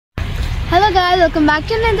Welcome back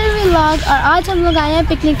to another vlog. और आज हम लोग आए हैं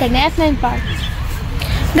पिकनिक करने F-9 पार्क।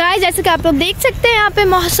 गाइस जैसे कि आप लोग देख सकते हैं यहाँ पे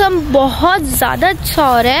मौसम बहुत ज़्यादा अच्छा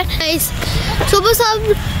हो रहा है। सुबह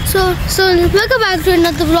so welcome back to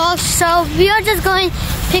another vlog. So we are just going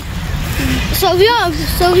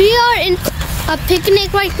we are in a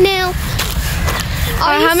picnic right now.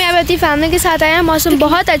 और हम यहाँ पे अपनी फैमिली के साथ आए हैं। मौसम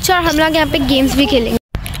बहुत अच्छा और हम लोग यहाँ पे गेम्स भी खेलेंगे।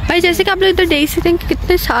 भाई जैसे कि आप लोग इधर देख सकते हैं कि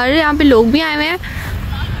कितने सारे यहाँ पे लोग भी आए हुए हैं।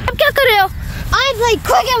 अब क्या कर रहे हो? I play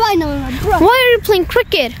cricket right now, bro. Why are you playing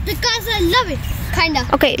cricket? Because I love it, kinda.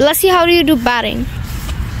 Okay, let's see how do you do batting.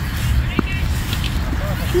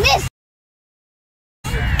 Miss.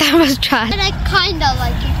 That was trash. But I kinda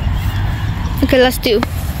like it. Okay, let's do.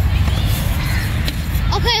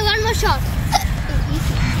 Okay, one more shot.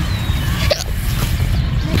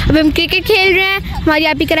 अब हम cricket खेल रहे हैं। हमारी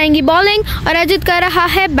आपी कराएंगी bowling और अजित कर रहा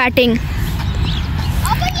है बैटिंग।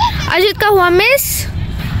 अजित का हुआ मिस।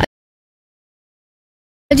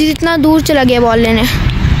 अजित इतना दूर चला गया बॉल लेने।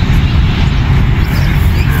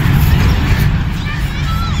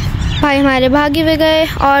 भाई हमारे भागे हुए गए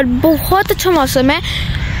और बहुत अच्छा मौसम है।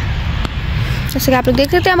 जैसे कि आप लोग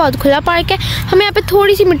देख सकते हैं बहुत खुला पार्क है। हमें यहाँ पे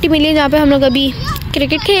थोड़ी सी मिट्टी मिली है जहाँ पे हम लोग अभी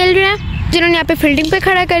क्रिकेट खेल रहे हैं। जिन्होंने यहाँ पे फील्डिंग पे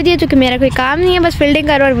खड़ा कर दिया, क्योंकि मेरा कोई काम नहीं है, बस फील्डिंग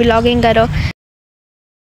करो और व्लॉगिंग करो।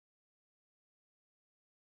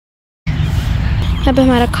 यहाँ पे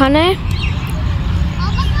हमारा खाना है,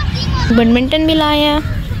 बैडमिंटन भी लाए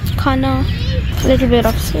हैं खाना। लिटिल बिट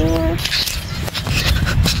ऑफ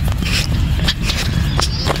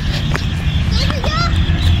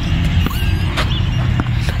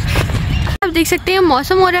आप देख सकते हैं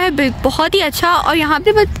मौसम हो रहा है बहुत ही अच्छा। और यहाँ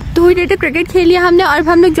पे बस थोड़ी देर तक क्रिकेट खेल लिया हमने और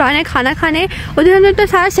हम लोग जा रहे हैं खाना खाने। उधर हमने तो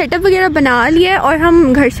सारा सेटअप वगैरह बना लिया है और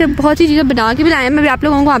हम घर से बहुत सी चीज़ें बना के भी लाए हैं। मैं भी आप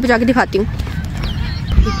लोगों को वहाँ पे जाके दिखाती हूँ।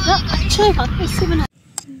 अच्छा है, इससे बना।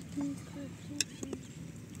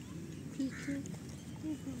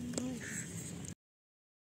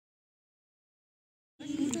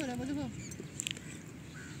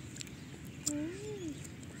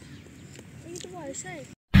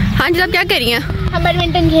 हाँ जी, आप क्या कर रही हैं? हम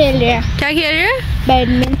बैडमिंटन खेल रहे हैं। क्या खेल रहे हैं?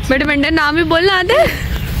 बैडमिंटन नाम भी बोलना आता है।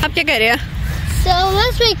 आप क्या कर रहे हैं? So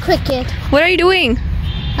let's play cricket. What are you doing?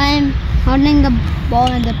 I'm holding the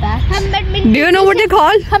ball in the bat. हम badminton. Do you know what they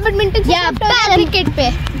call? हम बैडमिंटन से क्रिकेट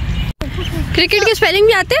पे। क्रिकेट की स्पेलिंग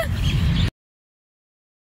भी आते हैं?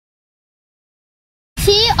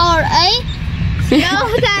 C-R-A. No,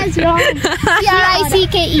 that's wrong.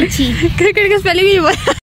 C-R-I-C-K-E-T. Cricket की spelling भी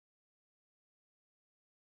बोला।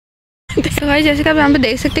 तो भाई जैसे कि आप यहाँ पे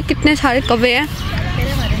देख सकते हैं कितने सारे कौवे हैं।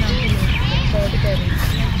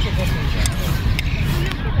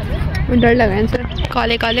 डर लगा है इनसे,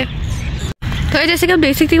 काले काले। तो जैसे कि आप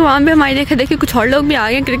देख सकते हैं वहाँ पे हमारे देखिए कुछ और लोग भी आ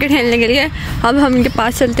गए क्रिकेट खेलने के लिए। अब हम इनके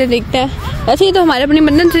पास चलते देखते हैं। ऐसे ही तो हमारे अपनी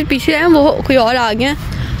बंधन से पीछे हैं, वो कोई और आ गए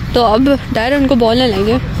हैं तो अब डायरेक्ट उनको बोलने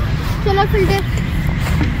लगे। चलो फील्डिंग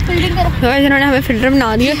करो। जिन्होंने हमें फिल्टर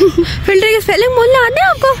बना दिया। फिल्टर की स्पेलिंग बोलना आती है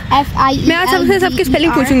आपको? F-I-E-L-D. मैं सबसे सबकी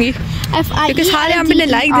स्पेलिंग पूछूंगी क्योंकि सारे यहाँ पे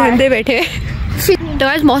लाइक धंधे बैठे। तो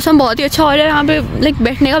आज मौसम बहुत ही अच्छा हो रहा है, यहाँ पे लाइक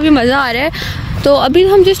बैठने का भी मज़ा आ रहा है। तो अभी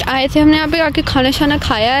हम जस्ट आए थे, हमने यहाँ पे आके खाना शाना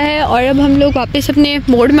खाया है और अब हम लोग वापस अपने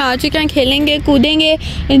मोड में आ चुके हैं। खेलेंगे, कूदेंगे,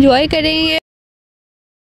 एंजॉय करेंगे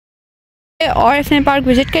और F-9 पार्क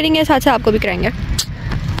विजिट करेंगे, साथ साथ आपको भी कराएंगे।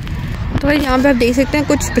 तो भाई यहाँ पे आप देख सकते हैं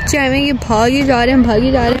कुछ बच्चे आए हुए हैं, ये भागे जा रहे हैं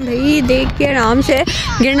भाई, देख के आराम से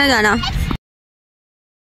गिर ना जाना।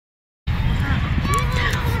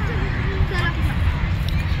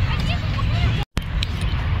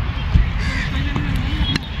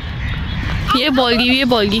 ये बॉल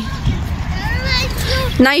की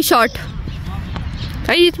नाइस शॉट।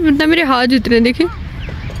 भाई ये मेरे हाथ जितने देखे,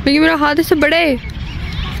 लेकिन मेरा हाथ इससे बड़ा है।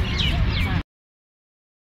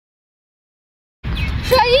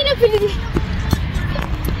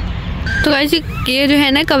 तो ऐसे ये जो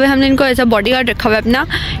है ना कभी हमने इनको ऐसा बॉडी गार्ड रखा हुआ है अपना,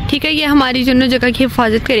 ठीक है। ये हमारी दोनों जगह की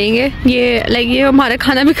हिफाजत करेंगे। ये लाइक ये हमारा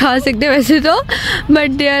खाना भी खा सकते हैं वैसे तो, but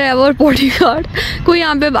they are our body guard. कोई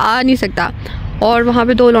यहाँ पे आ नहीं सकता। और वहाँ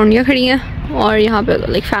पे 2 लौंडियाँ खड़ी हैं और यहाँ पे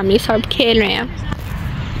लाइक फैमिली सब खेल रहे हैं।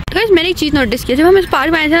 तो गाइस मैंने एक चीज़ नोटिस की, जब हम इस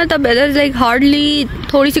पार्क में आए थे ना तब इधर लाइक हार्डली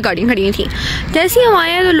थोड़ी सी गाड़ियाँ खड़ी थी। जैसे ही हम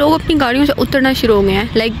आए हैं तो लोग अपनी गाड़ियों से उतरना शुरू हो गए हैं,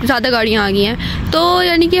 लाइक ज़्यादा गाड़ियाँ आ गई हैं। तो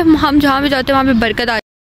यानी कि हम जहाँ पे जाते हैं वहाँ पे बरकत आ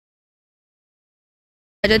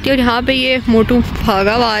जाती है। और यहाँ पे ये मोटू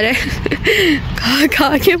भागा हुआ है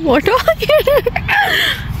खा के मोटो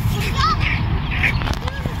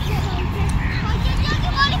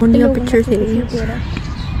पिक्चर से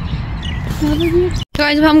तो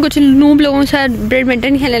आज हम कुछ नूब लोगों के साथ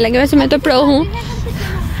बैडमिंटन खेलने लगे। वैसे मैं तो प्रो हूँ।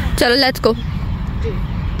 चलो लेट्स गो।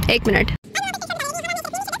 1 मिनट।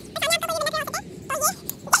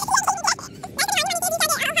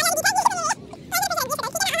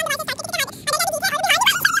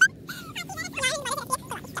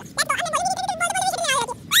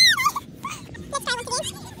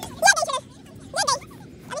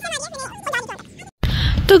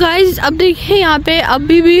 तो गाइज अब देखिए यहाँ पे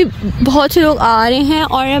अभी भी बहुत से लोग आ रहे हैं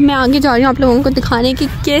और मैं आगे जा रही हूँ आप लोगों को दिखाने की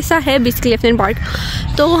कैसा है बेसिकली एफ-9 पार्क।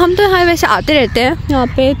 तो हम तो यहाँ वैसे आते रहते हैं यहाँ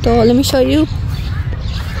पे, तो लेट मी शो यू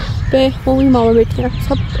पे मम्मी मामा बैठे हैं,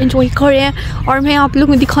 सब एंजॉय कर रहे हैं और मैं आप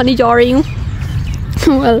लोगों को दिखाने जा रही हूँ।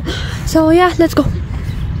 वेल सो या लेट्स गो।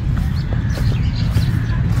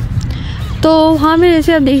 तो वहाँ में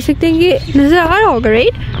जैसे आप देख सकते हैं कि नज़र आ रहा होगा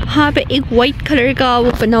राइट, वहाँ पे एक वाइट कलर का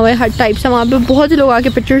वो बना हुआ है हर टाइप से। वहाँ पे बहुत से लोग आके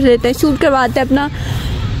पिक्चर्स लेते हैं, शूट करवाते हैं अपना,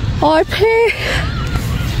 और फिर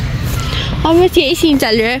और बस यही सीन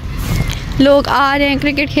चल रहा है। लोग आ रहे हैं,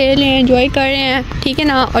 क्रिकेट खेल रहे हैं, एंजॉय कर रहे हैं, ठीक है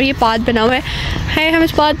ना। और ये पाथ बना हुआ है हम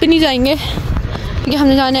इस पाथ पे नहीं जाएंगे क्योंकि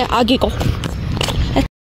हमने जाना है आगे को। Let's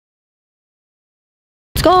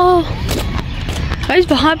go.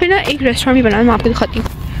 गाइस वहाँ पे ना एक रेस्टोरेंट भी बना है, मैं आपको दिखाती हूँ।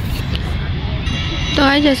 तो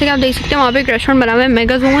गाइस जैसे कि आप देख सकते हैं वहाँ पे एक रेस्टोरेंट बना हुआ है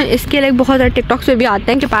मेगा जोन। इसके लिए बहुत सारे टिकटॉक्स पे भी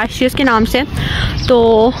आते हैं कि पैरिश के नाम से।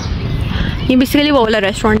 तो ये बेसिकली वो वाला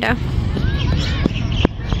रेस्टोरेंट है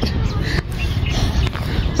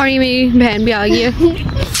और ये मेरी बहन भी आ गई है।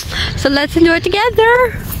 So let's enjoy together.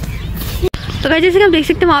 तो गाइस जैसे कि आप देख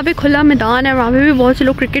सकते हैं वहाँ पे खुला मैदान है, वहाँ पे भी बहुत से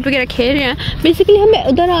लोग क्रिकेट वगैरह खेल रहे हैं। बेसिकली हमें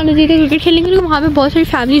उधर आना चाहिए क्रिकेट खेलने के लिए, वहाँ पे बहुत सारी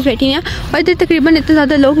फैमिलीज बैठी हैं और इधर तकरीबन इतने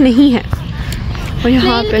ज़्यादा लोग नहीं हैं। और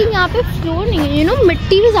यहाँ पे फ्लोर नहीं है, यू नो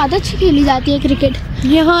मिट्टी भी ज़्यादा अच्छी खेली जाती है क्रिकेट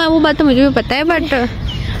यहाँ। वो बात तो मुझे भी पता है but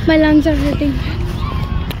my lungs are hurting.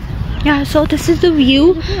 यार so this is the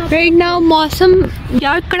view right now. मौसम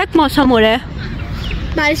यार कड़क मौसम हो रहा है,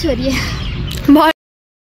 बारिश हो रही है बहुत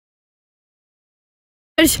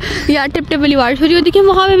यार टिप टिप वाली बारिश हो रही है। देखिए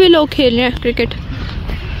वहाँ पे भी लोग खेल रहे हैं क्रिकेट,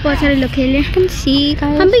 बहुत सारे लोग खेल रहे हैं।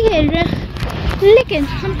 हम भी खेल रहे हैं लेकिन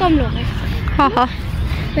हम कम लोग हैं। हाँ हाँ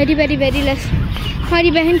वेरी वेरी वेरी लेस।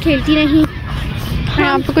 हमारी बहन खेलती नहीं,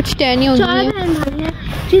 यहाँ पे कुछ टहनी नहीं होती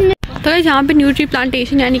है। तो यहाँ पे न्यू ट्री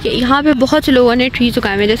प्लांटेशन यानी कि यहाँ पे बहुत से लोगों ने ट्रीज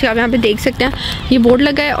उगाए हुए हैं। जैसे आप यहाँ पे देख सकते हैं ये बोर्ड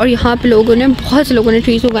लगा है और यहाँ पे बहुत से लोगों ने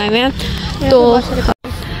ट्रीज उगाए हुए हैं।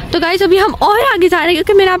 तो गाइस अभी हम और आगे जा रहे हैं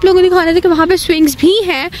क्योंकि मैंने आप लोगों को दिखाना था कि वहाँ पे स्विंग्स भी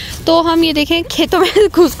हैं। तो हम ये देखें खेतों में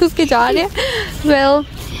घुस के जा रहे हैं। वेल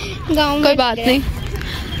गाँव कोई बात नहीं।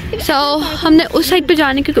 सो हमने उस साइड पे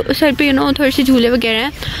जाने क्योंकि उस साइड पे यू नो थोड़े से झूले वगैरह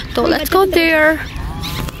हैं। तो लेट्स गो देयर।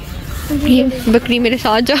 ये बकरी मेरे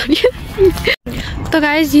साथ जा रही है। तो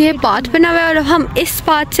गाइस ये पाथ बना हुआ है और हम इस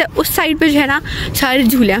पाथ से उस साइड पे जो है ना सारे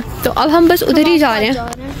झूले हैं। तो अब हम बस उधर ही जा रहे हैं।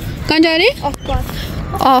 कहाँ जा रहे हैं?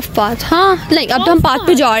 Of path. हाँ लाइक अब तो हम पाथ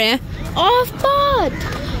पे जा रहे हैं। ऑफ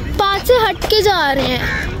पाथ से हट के जा रहे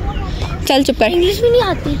हैं। चल चुप कर, इंग्लिश भी नहीं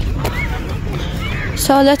आती।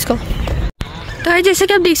 So let's go. तो जैसे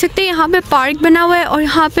कि आप देख सकते हैं यहाँ पे पार्क बना हुआ है और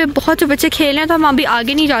यहाँ पे बहुत से बच्चे खेल रहे हैं। तो हम अभी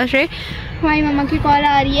आगे नहीं जा रहे। हमारी मम्मा की कॉल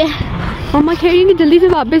आ रही है, मम्मा कह रही है कि जल्दी से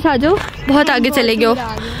वापस आ जाओ, बहुत आगे चले गए हो।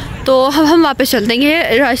 तो अब हम वापस चलते हैं।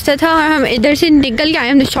 ये रास्ता था और हम इधर से निकल के आए,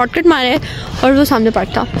 हमने शॉर्टकट मारे और वो सामने पार्क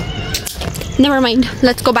था। Never mind,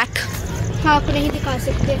 let's go back. हाँ आपको नहीं दिखा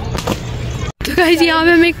सकते। तो गाइस यहाँ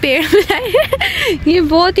पे हम एक पेड़ बनाए ये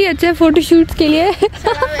बहुत ही अच्छा है फोटोशूट के लिए।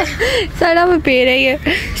 सड़ा हुआ पेड़ है ये,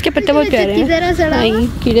 इसके पत्ते बहुत प्यारे हैं,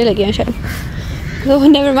 कीड़े लगे हैं शायद। तो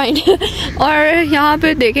नेवर माइंड। और यहाँ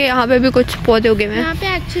पे देखे यहाँ पे भी कुछ पौधे उगे हुए हैं। यहाँ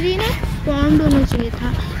पे एक्चुअली ना पॉन्ड होना चाहिए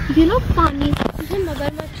था, यू नो पानी,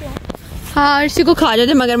 मगरमच्छ। हाँ इसी को खा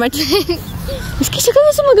जाते मगरमच्छ। इसकी शक्ल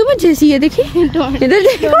वैसे मगरमच्छ जैसी है, देखिए इधर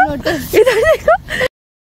देखो, इधर देखो।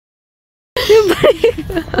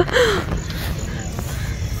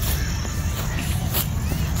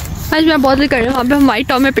 आज मैं बहुत कर रही हूँ। वहाँ पे हम वाइट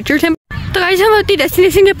टॉप में पिक्चर्स हैं। तो गाइस हम अपनी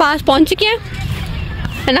डेस्टिनेशन के पास पहुँच चुके हैं,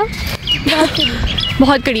 है ना?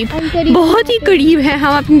 बहुत करीब, बहुत ही करीब है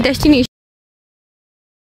हम अपनी डेस्टिनेशन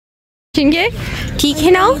के, ठीक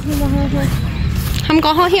है ना? हम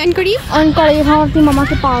कहाँ हैं? अनकरीब। अनकरीब हम अपनी मम्मा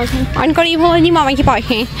के पास हैं। अनकरीब हम अपनी मामा के पास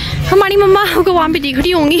हैं। हमारी मम्मा हमको वहाँ पे दिख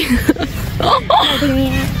रही होंगी।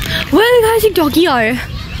 वेल गाइस एक डॉगी आ रहा है।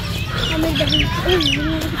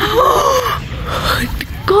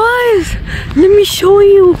 Guys, let me show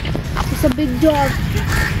you. It's a big dog.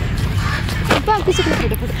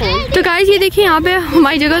 तो गाइस ये देखिए यहाँ पे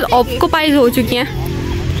हमारी जगह ऑक्यूपाइज हो चुकी है। तो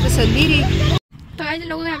गाइस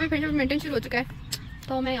लोगों का यहाँ पे फ्रेंडशिप मेंटेन शुरू हो चुका है।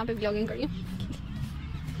 तो मैं यहाँ पे ब्लॉगिंग कर रही हूँ।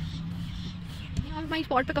 यहाँ हमारी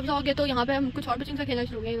स्पॉट पे कब्जा हो गया तो यहाँ पे हम कुछ और बच्चों से खेलना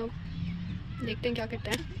शुरू हो गए। लोग देखते हैं क्या करते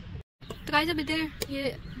हैं। तो गाइस अब इधर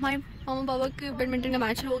ये हमारे मामा बाबा के बैडमिंटन का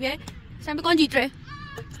मैच शुरू हो गया है। इस टाइम पे कौन जीत रहा है?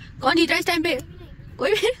 कौन जीत रहा है इस टाइम पे?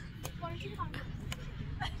 कोई भी।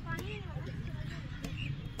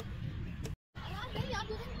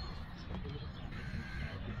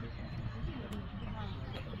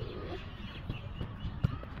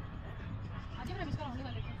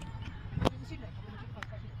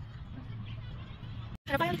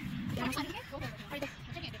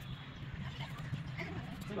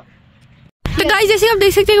 गाइस जैसे आप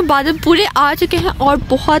देख सकते हैं कि बादल पूरे आ चुके हैं और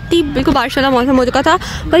बहुत ही बिल्कुल बारिश वाला मौसम हो चुका था,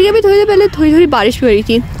 बल्कि अभी थोड़ी देर पहले थोड़ी थोड़ी बारिश भी हो रही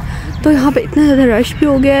थी। तो यहाँ पे इतना ज़्यादा रश भी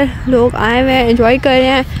हो गया है, लोग आए हुए हैं, एंजॉय कर रहे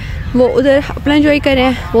हैं, वो उधर अपना एंजॉय कर रहे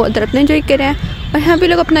हैं, वो उधर अपना एंजॉय कर रहे हैं, और यहाँ पे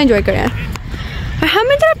लोग अपना एंजॉय कर रहे हैं और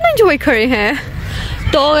हम इधर अपना एंजॉय कर रहे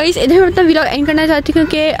हैं। तो गाइस इधर मैं अपना व्लॉग एंड करना चाहती हूँ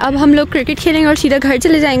क्योंकि अब हम लोग क्रिकेट खेलेंगे और सीधा घर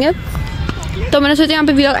चले जाएंगे। तो मैंने सोचा यहाँ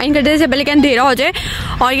पे व्लॉग एंड कर देने से पहले क्या अंधेरा हो जाए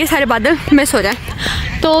और ये सारे बादल मिस हो जाए।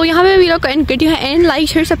 तो यहाँ पे व्लॉग एंड करती हूँ, and like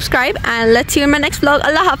share subscribe and let's see you in my next vlog.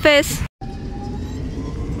 अल्लाह हाफिज़।